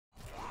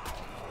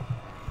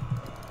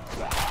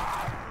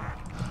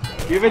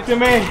Give it to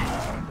me!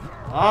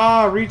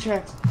 Ah,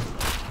 recheck.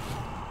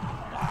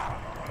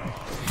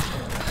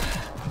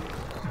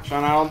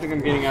 Sean, I don't think I'm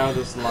getting out of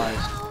this alive.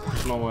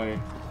 There's no way.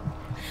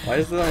 Why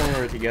is it that when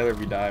we're together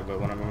we die,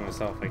 but when I'm by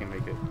myself I can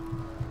make it?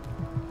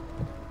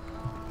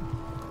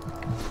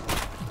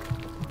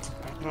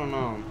 I don't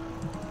know.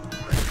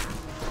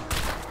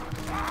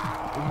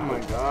 Oh my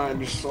god,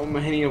 there's so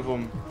many of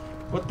them.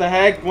 What the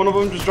heck? One of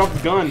them just dropped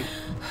the gun.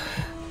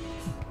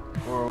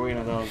 Or wait,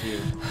 no, that was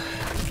you.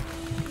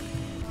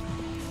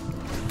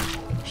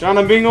 Sean,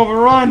 I'm being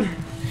overrun!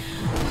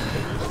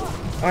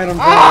 I don't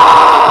know.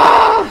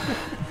 Ah!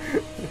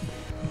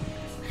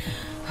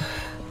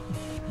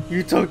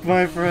 You took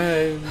my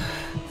friend.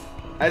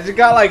 I just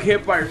got like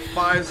hit by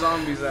 5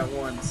 zombies at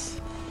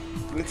once.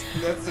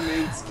 That's an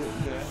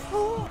instant death.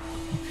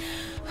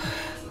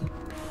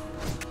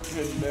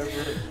 I've never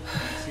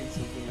seen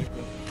something like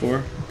that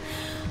before.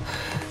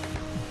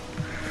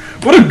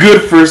 What a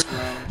good first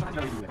round.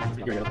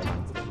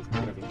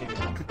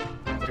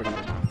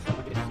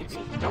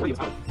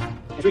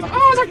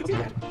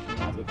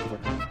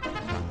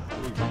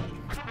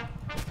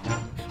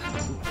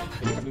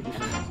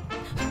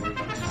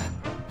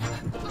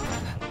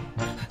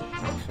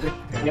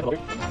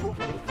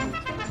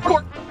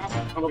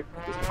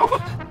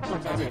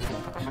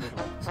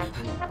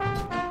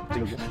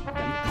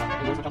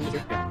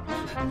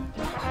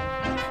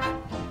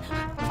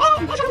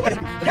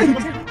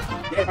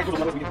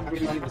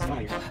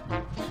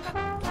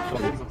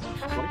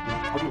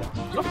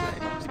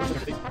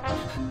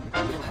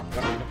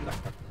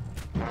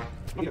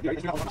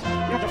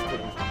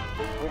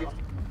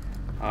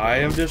 I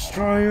am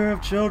destroyer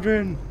of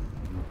children.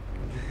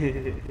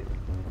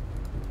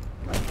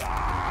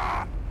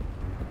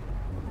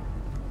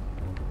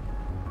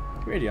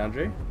 Ready,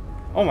 Andre?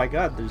 Oh my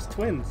God, there's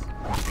twins.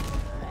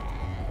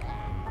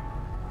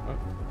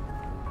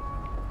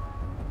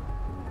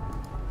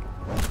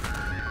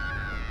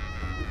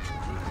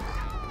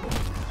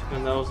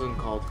 And that was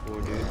uncalled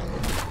for, dude. It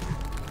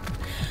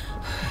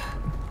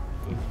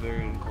was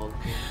very uncalled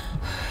for.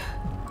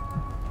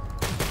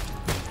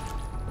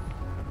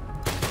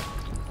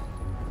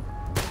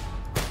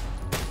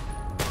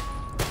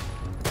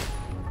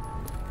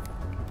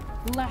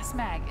 Last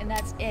mag, and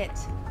that's it.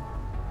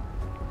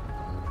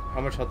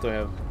 How much health do I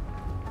have?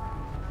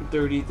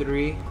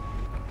 33.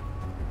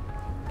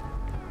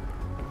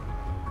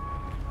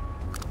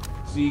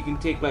 So you can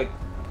take like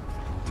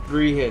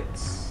 3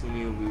 hits and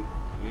you'll be.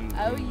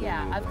 Oh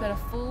yeah, I've got a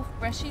full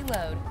freshy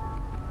load.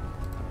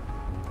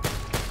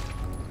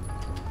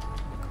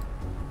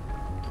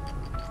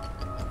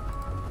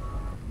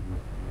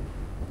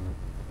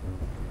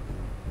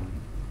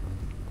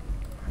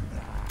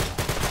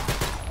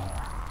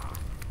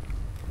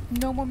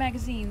 No more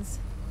magazines.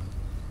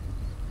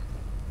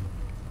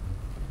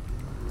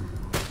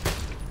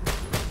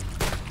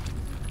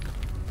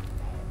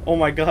 Oh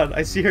my God,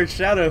 I see her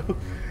shadow.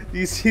 Do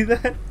you see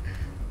that?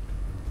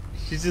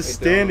 She's just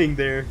standing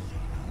there,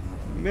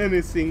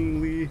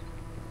 menacingly.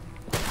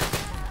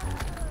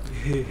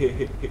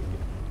 Like,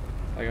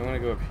 I'm gonna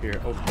go up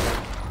here. Oh.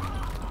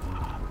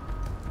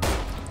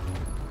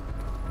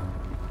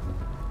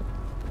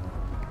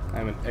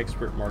 I'm an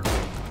expert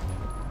marksman.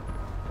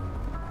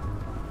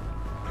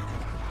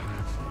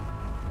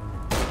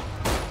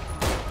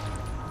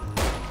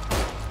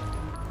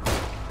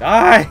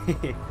 Die!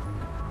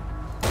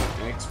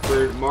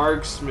 Expert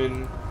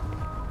marksman.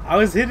 I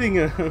was hitting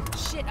him.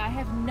 Shit, I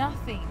have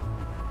nothing.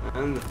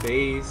 On the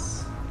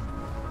face.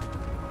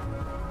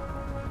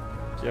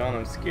 John,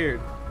 I'm scared.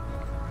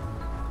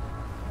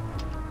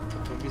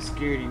 Don't be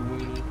scared, you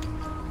weenie.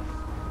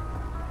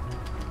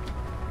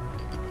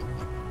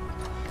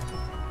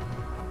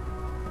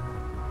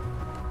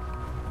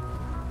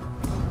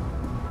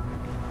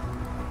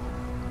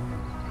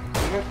 I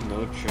have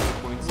no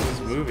checkpoints in this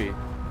Movie.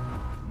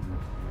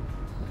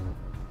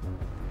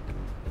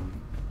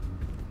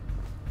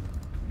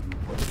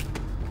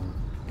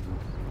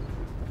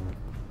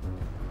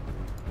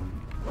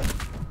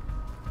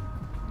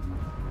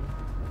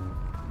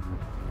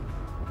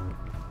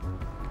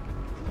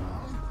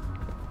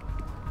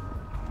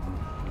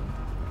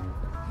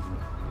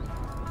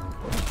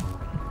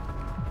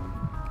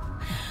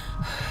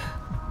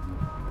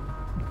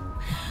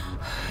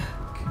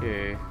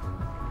 Okay.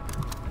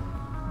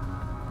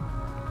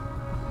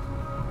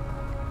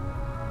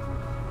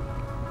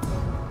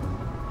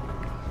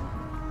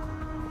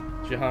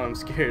 John, I'm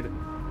scared.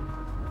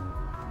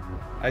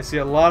 I see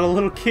a lot of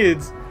little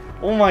kids.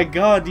 Oh my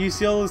God, do you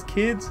see all those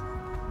kids?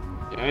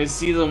 Yeah, I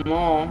see them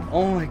all.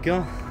 Oh my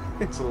God.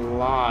 It's a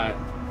lot.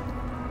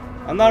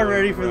 I'm not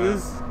ready for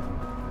this.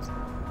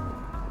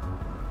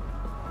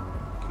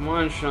 Come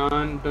on,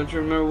 Sean. Don't you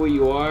remember what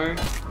you are?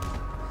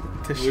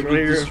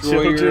 Destroyer, You're the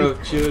destroyer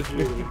of children. of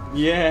children.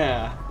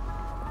 Yeah.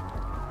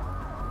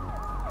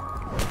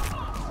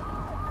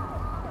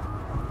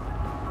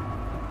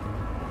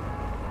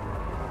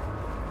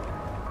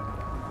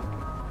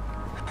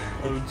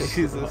 Oh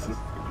Jesus.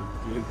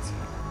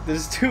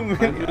 There's too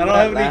many. I don't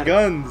have any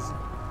guns.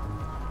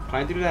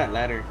 Climb through that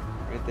ladder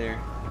right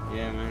there.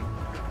 Yeah, man.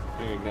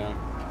 There you go.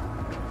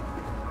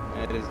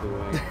 That is the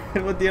way.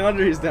 But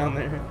DeAndre's down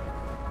there.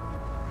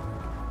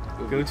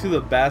 Go to the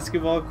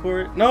basketball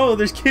court. No,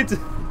 there's kids.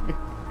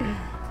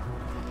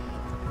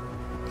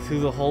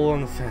 Through the hole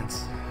on the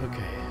fence.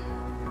 Okay.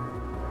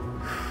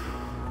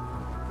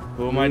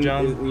 Who am I,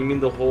 John? You mean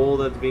the hole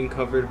that's being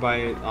covered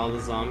by all the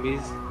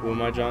zombies? Who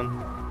am I,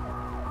 John?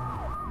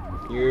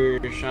 You're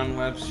Sean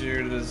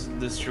Webster, the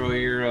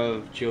destroyer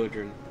of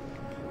children.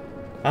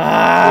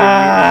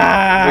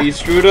 Ah! But you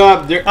screwed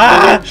up. They're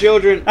not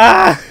children.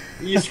 Ah!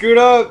 You screwed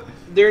up.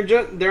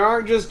 There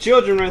aren't just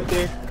children right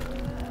there.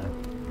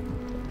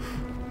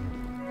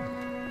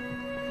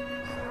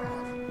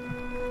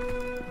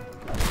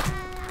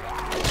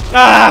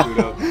 Ah! Screwed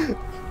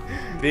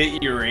up.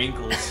 Bit your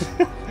ankles.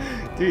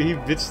 Dude, he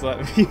bitch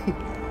slapped me.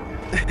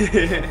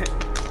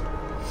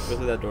 Go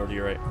through that door to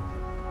your right.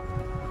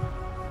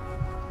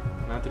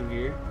 Not through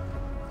here.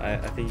 I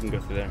think you can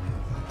go through there.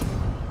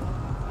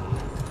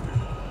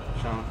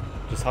 Sean.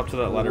 Just hop to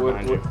that ladder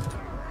behind you.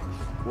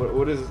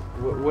 What is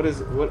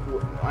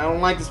I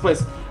don't like this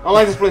place. I don't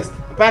like this place.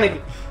 I'm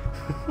panicking.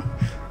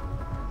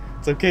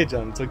 It's okay,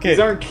 John. It's okay. These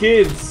aren't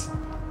kids.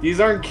 These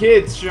aren't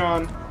kids,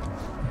 Sean.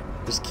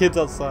 There's kids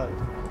outside.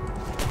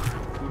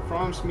 You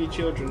promised me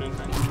children and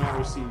I did not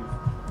receive.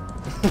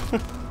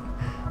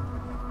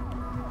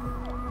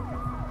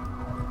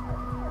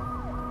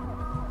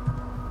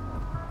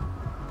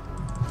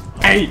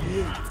 Hey!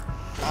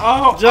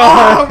 Oh,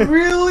 John. Oh,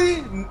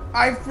 really?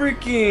 I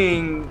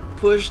freaking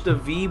pushed the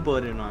V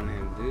button on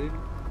him, dude.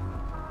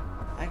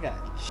 I got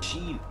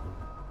cheated.